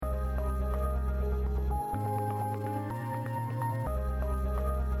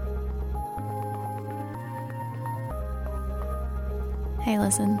Hey,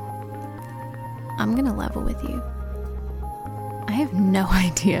 listen, I'm gonna level with you. I have no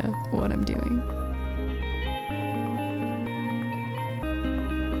idea what I'm doing.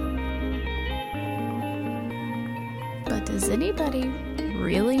 But does anybody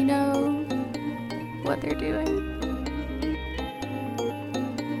really know what they're doing?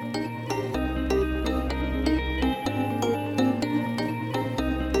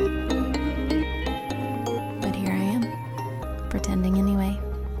 But here I am, pretending anyway.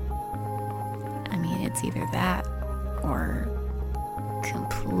 I mean, it's either that or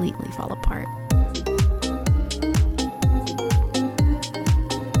completely fall apart.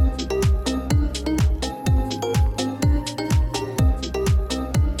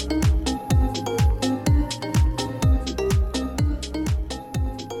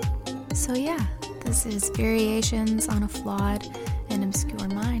 So yeah, this is Variations on a Flawed and Obscure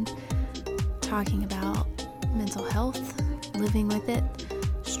Mind, talking about mental health, living with it,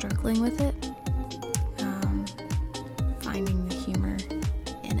 struggling with it, finding the humor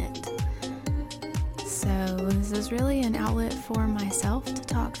in it. So this is really an outlet for myself to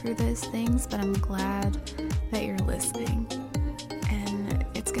talk through those things, but I'm glad that you're listening, and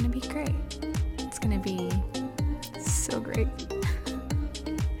it's gonna be great. It's gonna be so great.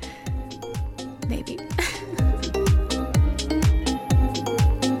 Maybe.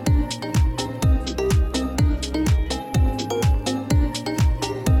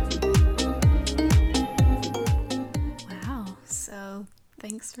 Wow, so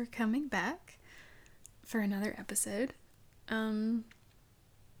thanks for coming back for another episode.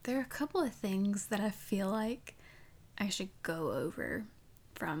 There are a couple of things that I feel like I should go over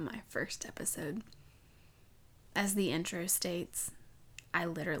from my first episode. As the intro states, I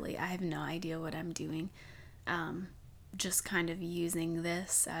have no idea what I'm doing. Just kind of using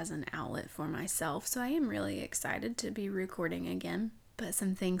this as an outlet for myself. So I am really excited to be recording again. But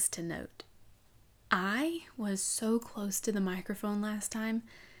some things to note. I was so close to the microphone last time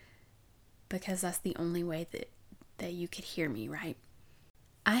because that's the only way that you could hear me, right?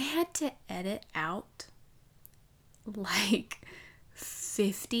 I had to edit out like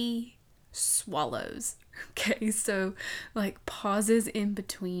 50 swallows. Okay, so like pauses in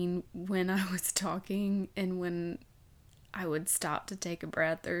between when I was talking and when I would stop to take a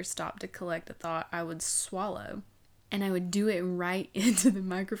breath or stop to collect a thought, I would swallow. And I would do it right into the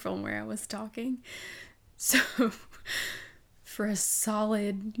microphone where I was talking. So for a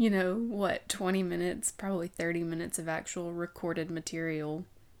solid, 20 minutes, probably 30 minutes of actual recorded material,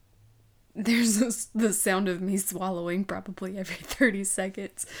 there's the sound of me swallowing probably every 30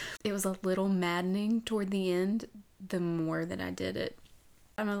 seconds. It was a little maddening toward the end, the more that I did it.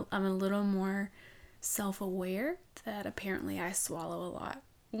 I'm a little more self-aware that apparently I swallow a lot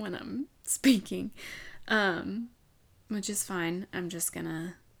when I'm speaking, which is fine. I'm just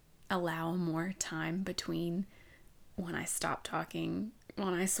gonna allow more time between when I stop talking,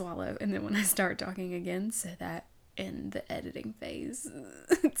 when I swallow, and then when I start talking again, so that in the editing phase,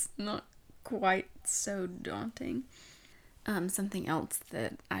 it's not quite so daunting. Something else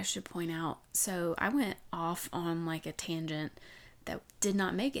that I should point out. So I went off on like a tangent that did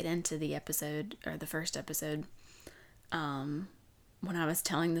not make it into the episode, or the first episode, when I was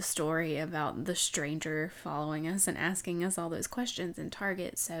telling the story about the stranger following us and asking us all those questions in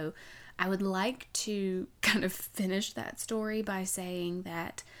Target. So I would like to kind of finish that story by saying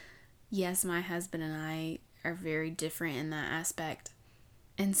that, yes, my husband and I are very different in that aspect.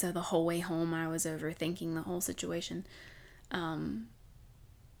 And so the whole way home, I was overthinking the whole situation. Then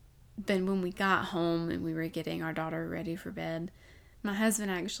when we got home and we were getting our daughter ready for bed, my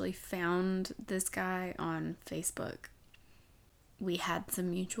husband actually found this guy on Facebook. We had some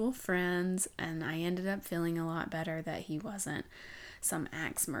mutual friends, and I ended up feeling a lot better that he wasn't some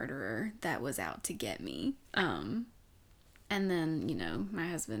axe murderer that was out to get me. And then, my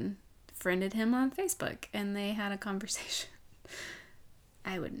husband friended him on Facebook, and they had a conversation.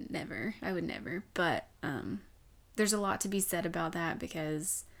 I would never, but there's a lot to be said about that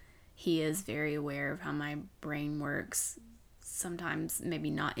because he is very aware of how my brain works, sometimes maybe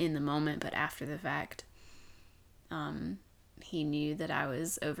not in the moment, but after the fact. He knew that I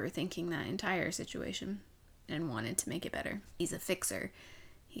was overthinking that entire situation and wanted to make it better. He's a fixer.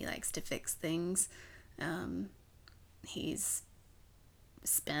 He likes to fix things. He's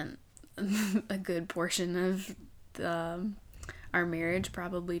spent a good portion of our marriage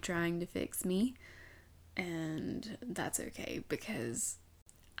probably trying to fix me, and that's okay because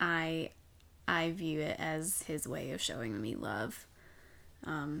I view it as his way of showing me love.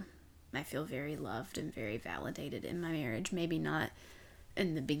 I feel very loved and very validated in my marriage. Maybe not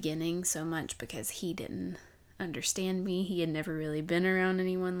in the beginning so much because he didn't understand me. He had never really been around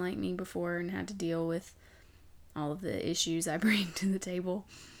anyone like me before and had to deal with all of the issues I bring to the table.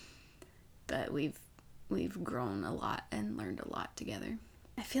 But we've grown a lot and learned a lot together.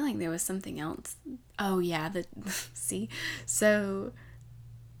 I feel like there was something else. Oh yeah, see? So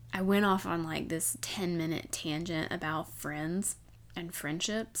I went off on like this 10-minute tangent about friends and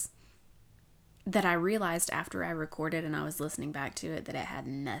friendships that I realized after I recorded and I was listening back to it that it had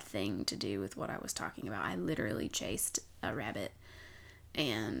nothing to do with what I was talking about. I literally chased a rabbit.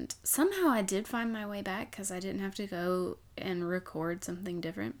 And somehow I did find my way back because I didn't have to go and record something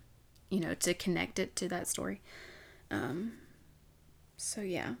different, to connect it to that story. So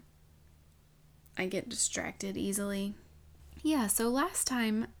yeah, I get distracted easily. Yeah, so last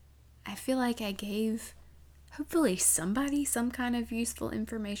time I feel like I gave hopefully somebody some kind of useful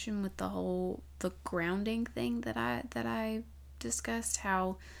information with the grounding thing that I discussed,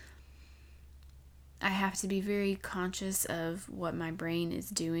 how I have to be very conscious of what my brain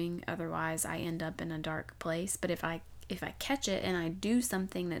is doing, otherwise I end up in a dark place. But if I catch it and I do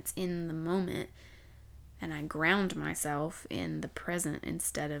something that's in the moment and I ground myself in the present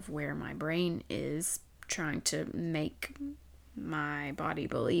instead of where my brain is trying to make my body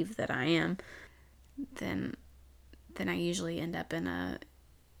believe that I am, then I usually end up in a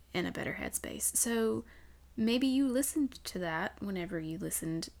better headspace. So maybe you listened to that whenever you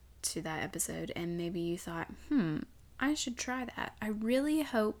listened to that episode, and maybe you thought, I should try that. I really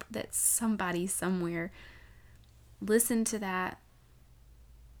hope that somebody somewhere listened to that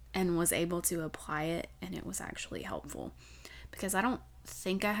and was able to apply it, and it was actually helpful. Because I don't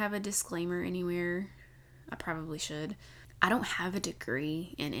think I have a disclaimer anywhere. I probably should. I don't have a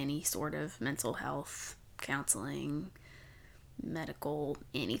degree in any sort of mental health, counseling, medical,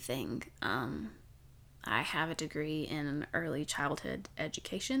 anything. I have a degree in early childhood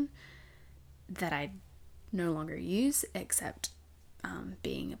education that I no longer use except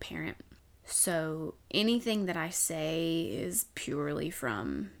being a parent. So anything that I say is purely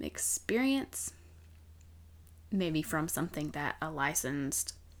from experience, maybe from something that a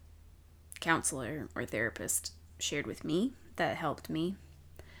licensed counselor or therapist shared with me that helped me.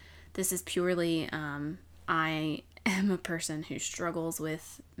 This is purely, I am a person who struggles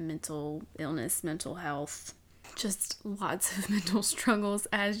with mental illness, mental health, just lots of mental struggles,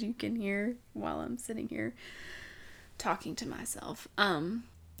 as you can hear while I'm sitting here talking to myself.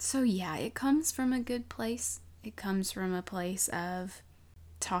 So yeah, it comes from a good place. It comes from a place of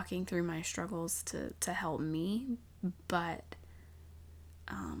talking through my struggles to help me, but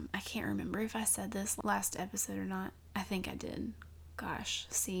I can't remember if I said this last episode or not. I think I did. Gosh,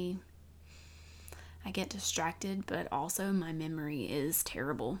 see, I get distracted, but also my memory is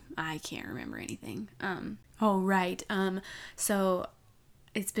terrible. I can't remember anything. So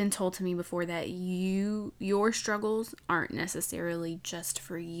it's been told to me before that your struggles aren't necessarily just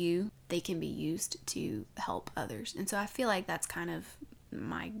for you. They can be used to help others. And so I feel like that's kind of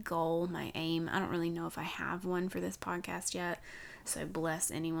my goal, my aim. I don't really know if I have one for this podcast yet. So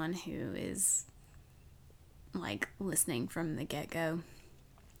bless anyone who is like listening from the get-go.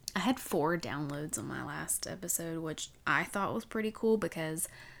 I had 4 downloads on my last episode, which I thought was pretty cool because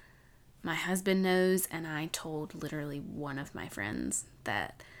my husband knows, and I told literally one of my friends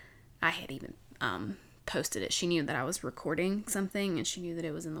that I had even posted it. She knew that I was recording something, and she knew that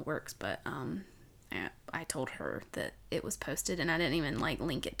it was in the works, but I told her that it was posted, and I didn't even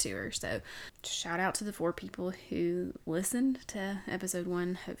link it to her. So shout out to the 4 people who listened to episode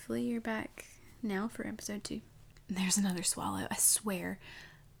 1. Hopefully you're back now for episode 2. There's another swallow. I swear,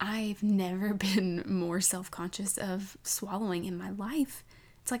 I've never been more self-conscious of swallowing in my life.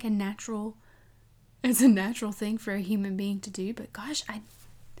 It's like a natural thing for a human being to do, but gosh, I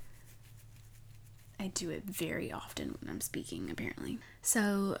do it very often when I'm speaking, apparently.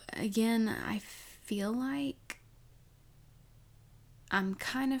 So again, I feel like I'm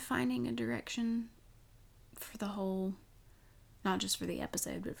kind of finding a direction for the whole, not just for the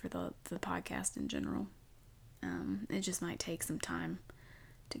episode, but for the podcast in general. It just might take some time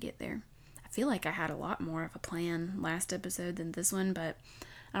to get there. I feel like I had a lot more of a plan last episode than this one, but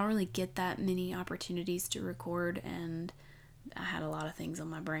I don't really get that many opportunities to record, and I had a lot of things on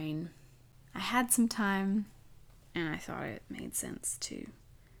my brain. I had some time, and I thought it made sense to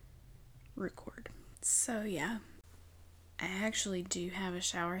record. So yeah, I actually do have a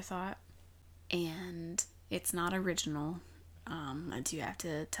shower thought, and it's not original. I do have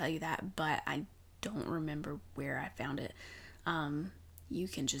to tell you that, but I don't remember where I found it. You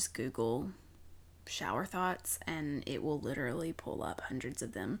can just Google shower thoughts and it will literally pull up hundreds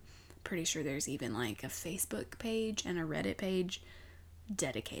of them. Pretty sure there's even a Facebook page and a Reddit page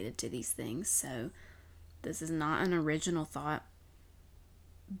dedicated to these things. So This is not an original thought,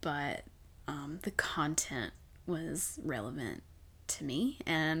 but the content was relevant to me,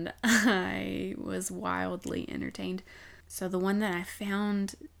 and I was wildly entertained. So the one that I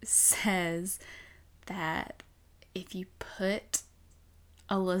found says that if you put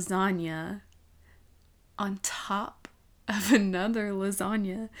a lasagna on top of another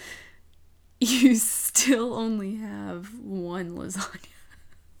lasagna, you still only have one lasagna.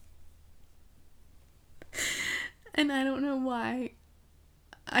 And I don't know why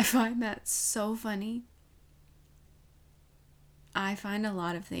I find that so funny. I find a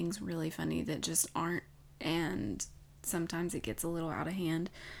lot of things really funny that just aren't, and sometimes it gets a little out of hand.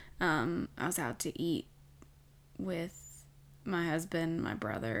 I was out to eat with my husband, my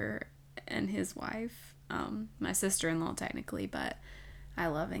brother, and his wife, my sister-in-law technically, but I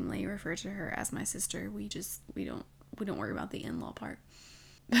lovingly refer to her as my sister. We don't worry about the in-law part.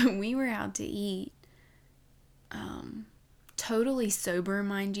 But we were out to eat, totally sober,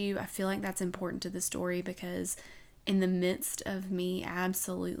 mind you. I feel like that's important to the story because in the midst of me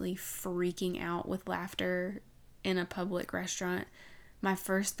absolutely freaking out with laughter in a public restaurant, my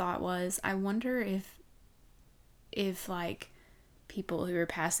first thought was, I wonder if like people who are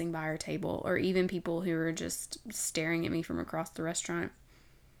passing by our table, or even people who are just staring at me from across the restaurant,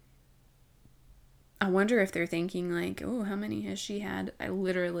 I wonder if they're thinking like, oh, how many has she had? I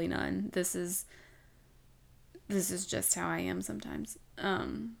literally none. This is just how I am sometimes.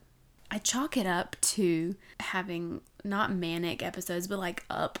 I chalk it up to having not manic episodes, but like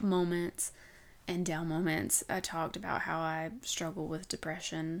up moments and down moments. I talked about how I struggle with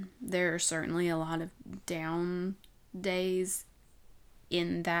depression. There are certainly a lot of down days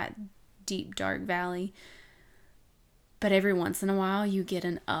in that deep, dark valley. But every once in a while you get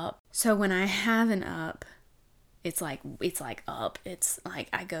an up. So when I have an up, it's like up. It's like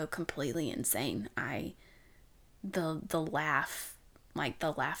I go completely insane. The laugh, like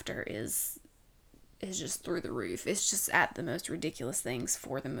the laughter is just through the roof. It's just at the most ridiculous things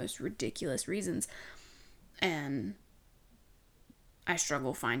for the most ridiculous reasons. And I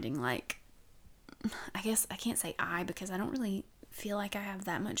struggle finding, like, I guess I can't say because I don't really feel like I have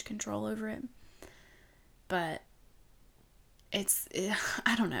that much control over it. But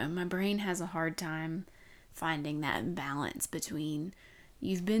I don't know. My brain has a hard time finding that balance between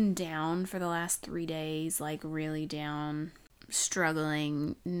you've been down for the last 3 days, like really down,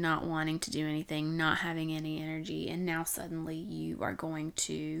 struggling, not wanting to do anything, not having any energy, and now suddenly you are going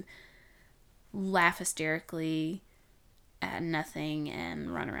to laugh hysterically at nothing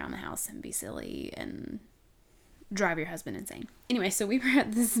and run around the house and be silly and drive your husband insane. Anyway, so we were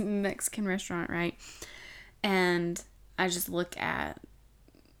at this Mexican restaurant, right? And I just look at,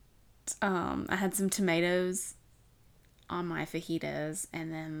 I had some tomatoes on my fajitas,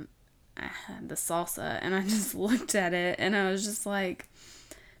 and then I had the salsa, and I just looked at it, and I was just like,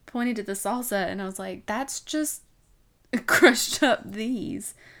 pointed to the salsa, and I was like, that's just crushed up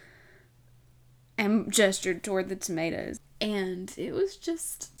these, and gestured toward the tomatoes. And it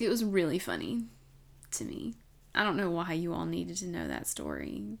was really funny to me. I don't know why you all needed to know that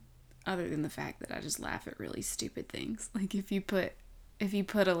story, other than the fact that I just laugh at really stupid things. Like if you put a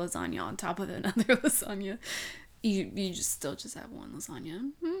lasagna on top of another lasagna, you just still have one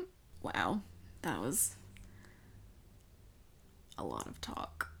lasagna. Wow, that was a lot of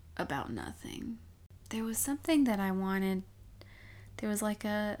talk about nothing. There was something that I wanted. There was like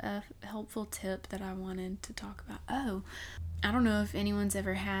a helpful tip that I wanted to talk about. Oh, I don't know if anyone's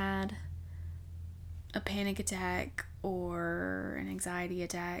ever had a panic attack or an anxiety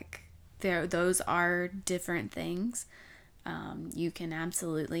attack. Those are different things. You can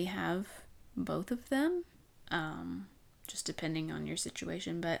absolutely have both of them, just depending on your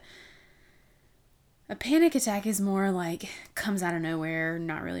situation. But a panic attack is more like comes out of nowhere,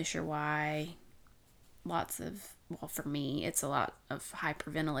 not really sure why. For me, it's a lot of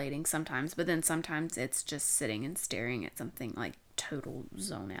hyperventilating sometimes, but then sometimes it's just sitting and staring at something, like total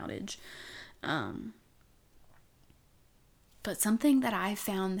zone outage. But something that I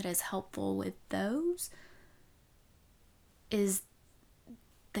found that is helpful with those is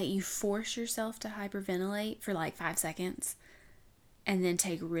that you force yourself to hyperventilate for like 5 seconds and then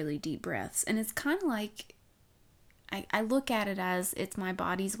take really deep breaths. And it's kind of like, I look at it as it's my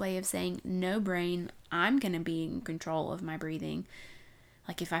body's way of saying, no brain, I'm going to be in control of my breathing.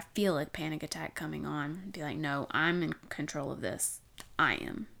 Like if I feel a panic attack coming on, be like, no, I'm in control of this. I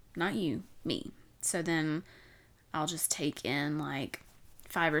am, not you, me. So then I'll just take in like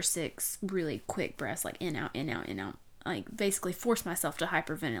 5 or 6 really quick breaths, like in, out, in, out, in, out. Like basically force myself to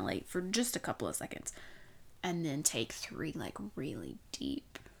hyperventilate for just a couple of seconds. And then take 3 like really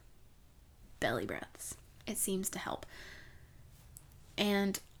deep belly breaths. it seems to help.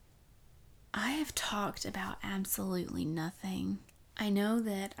 And I have talked about absolutely nothing. I know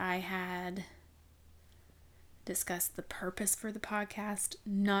that I had discussed the purpose for the podcast,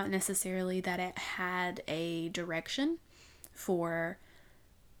 not necessarily that it had a direction for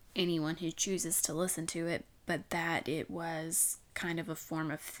anyone who chooses to listen to it, but that it was kind of a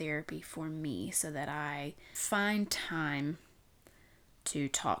form of therapy for me so that I find time to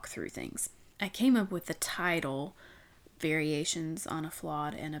talk through things. I came up with the title Variations on a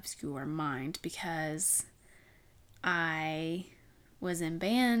Flawed and Obscure Mind because I was in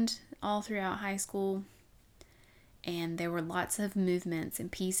band all throughout high school, and there were lots of movements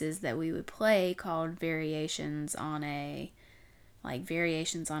and pieces that we would play called variations on a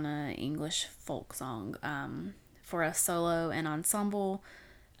English folk song. For a solo and ensemble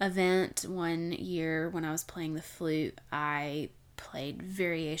event one year when I was playing the flute, I played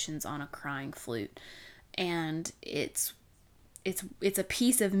variations on a crying flute. And it's a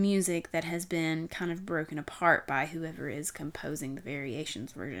piece of music that has been kind of broken apart by whoever is composing the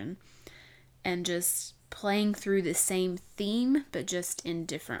variations version, and just playing through the same theme but just in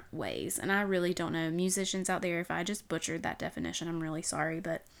different ways. And I really don't know, musicians out there, if I just butchered that definition, I'm really sorry,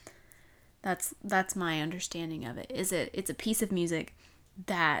 but that's my understanding of it. It's a piece of music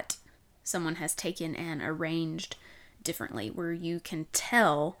that someone has taken and arranged differently, where you can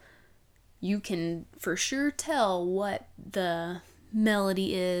for sure tell what the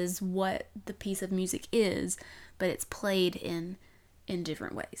melody is, what the piece of music is, but it's played in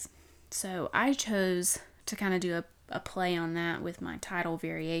different ways. So I chose to kind of do a play on that with my title,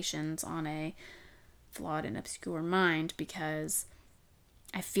 Variations on a Flawed and Obscure Mind, because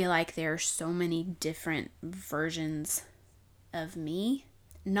I feel like there are so many different versions of me.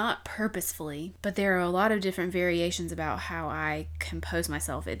 Not purposefully, but there are a lot of different variations about how I compose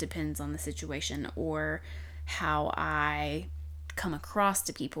myself. It depends on the situation, or how I come across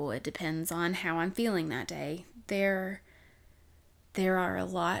to people. It depends on how I'm feeling that day. There are a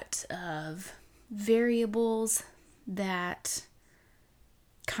lot of variables that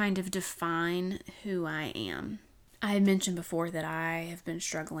kind of define who I am. I had mentioned before that I have been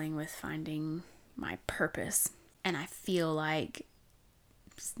struggling with finding my purpose, and I feel like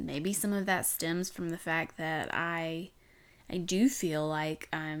maybe some of that stems from the fact that I do feel like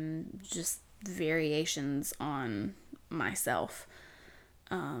I'm just variations on myself.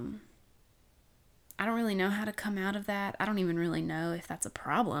 I don't really know how to come out of that. I don't even really know if that's a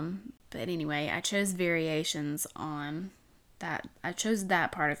problem. But anyway, I chose variations on that. I chose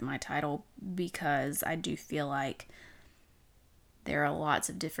that part of my title because I do feel like there are lots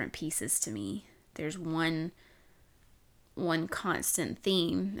of different pieces to me. There's one constant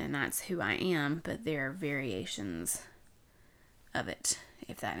theme, and that's who I am, but there are variations of it,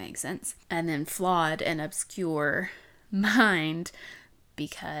 if that makes sense. And then flawed and obscure mind,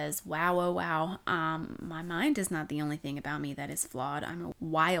 because wow, my mind is not the only thing about me that is flawed. I'm a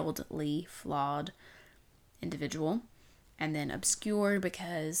wildly flawed individual. And then obscure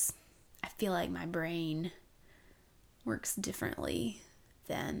because I feel like my brain works differently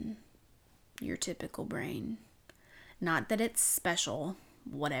than your typical brain. Not that it's special,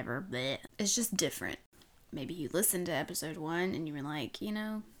 whatever, but it's just different. Maybe you listened to episode 1 and you were like,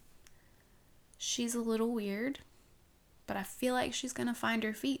 she's a little weird, but I feel like she's going to find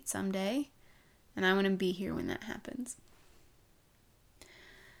her feet someday, and I want to be here when that happens.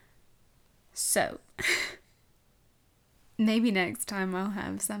 So, maybe next time I'll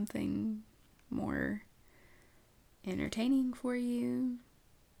have something more entertaining for you.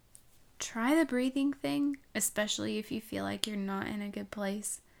 Try the breathing thing, especially if you feel like you're not in a good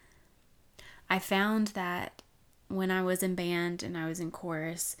place. I found that when I was in band and I was in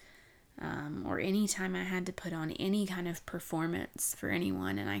chorus, or any time I had to put on any kind of performance for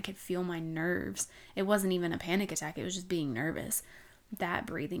anyone and I could feel my nerves, it wasn't even a panic attack, it was just being nervous. That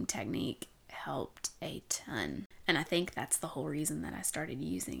breathing technique helped a ton. And I think that's the whole reason that I started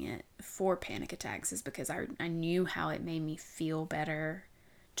using it for panic attacks, is because I knew how it made me feel better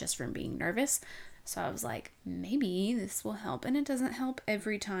just from being nervous. So I was like, maybe this will help. And it doesn't help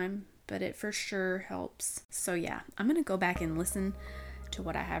every time, but it for sure helps. So yeah, I'm going to go back and listen to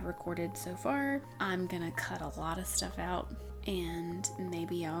what I have recorded so far. I'm going to cut a lot of stuff out, and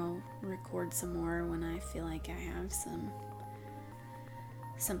maybe I'll record some more when I feel like I have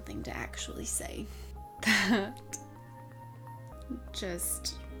something to actually say. That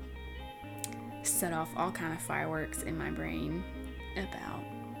just set off all kind of fireworks in my brain about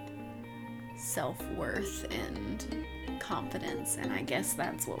self-worth and confidence, and I guess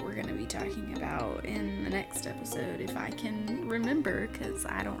that's what we're going to be talking about in the next episode, if I can remember, because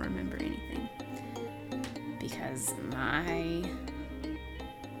I don't remember anything. because my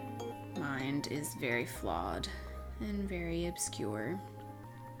mind is very flawed and very obscure.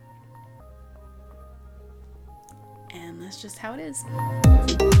 And that's just how it is.